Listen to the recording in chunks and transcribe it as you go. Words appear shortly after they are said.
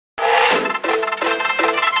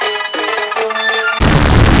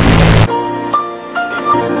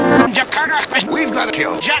rather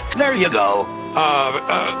kill. Jack, there you go.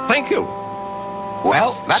 Thank you.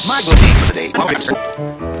 Well, that's my good deed for the day.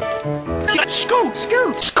 Scoot!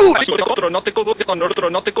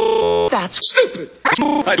 That's stupid!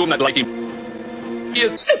 I do not like him. He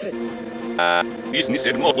is Stupid! He's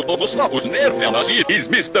Mr.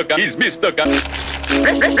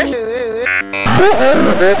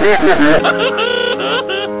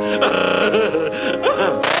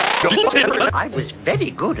 I was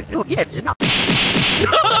very good at doing it.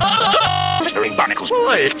 Mr. Barnacles.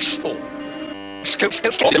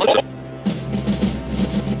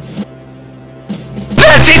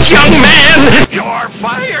 That's it, young man! You're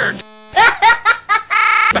fired!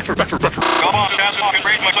 Better. Come on, fast walking,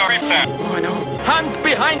 raise my sorry stand. Oh, I know. Hands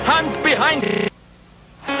behind!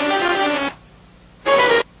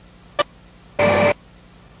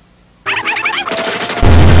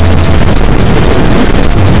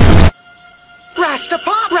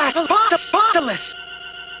 Rastapolis!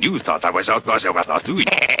 You thought I was out because I was not doing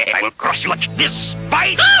it. I will crush you like this.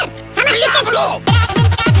 Fight!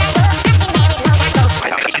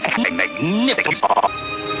 Magnificent!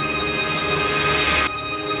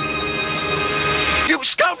 You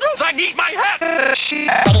scoundrels! I need my hat!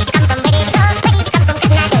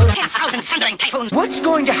 10,000 thundering typhoons. What's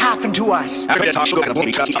going to happen to us?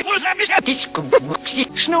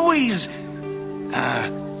 Snowies!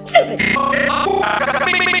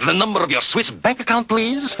 The number of your Swiss bank account,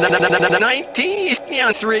 please?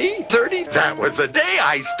 19,330. That was the day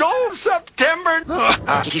I stole September.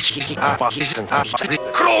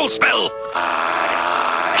 Crawl spell.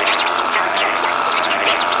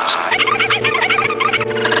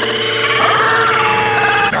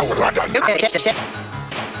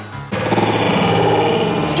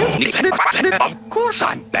 Of course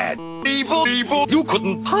I'm bad. Evil. You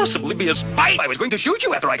couldn't possibly be a spy. I was going to shoot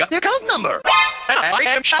you after I got the account number. And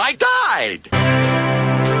I died.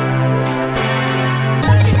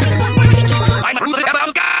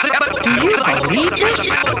 Do you believe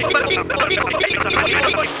this?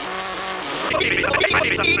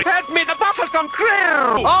 Help me, the boss has gone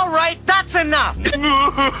crazy! All right, that's enough.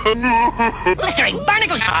 Blistering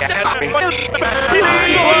barnacles.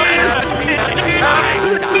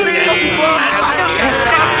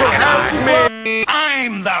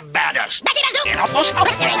 I'm the baddest.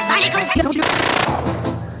 Blistering barnacles.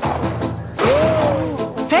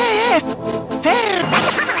 Hey!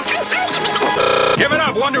 Give it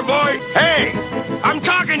up, Wonder Boy. Hey, I'm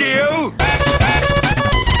talking to you.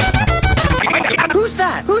 Who's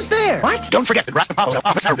that? Who's there? What? Don't forget that Rastapolis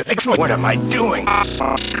office are the big fool. What am I doing?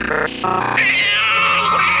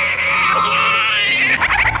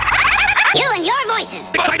 You and your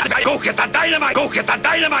voices. Go get the dynamite! Go get the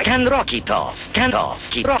dynamite! Can rock it off.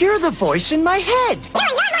 You're the voice in my head. You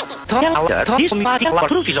and your voices.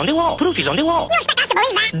 Proof is on the wall. You expect us to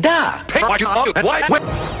believe that? Hey, what you do? What?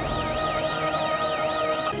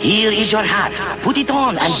 Here is your hat. Put it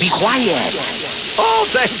on and be quiet. Oh,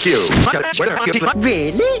 thank you.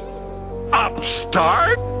 Really?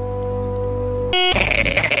 Upstart?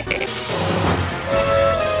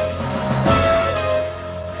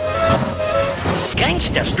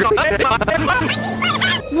 Gangsters.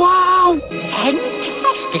 Wow!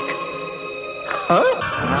 Fantastic!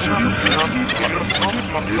 Naturally.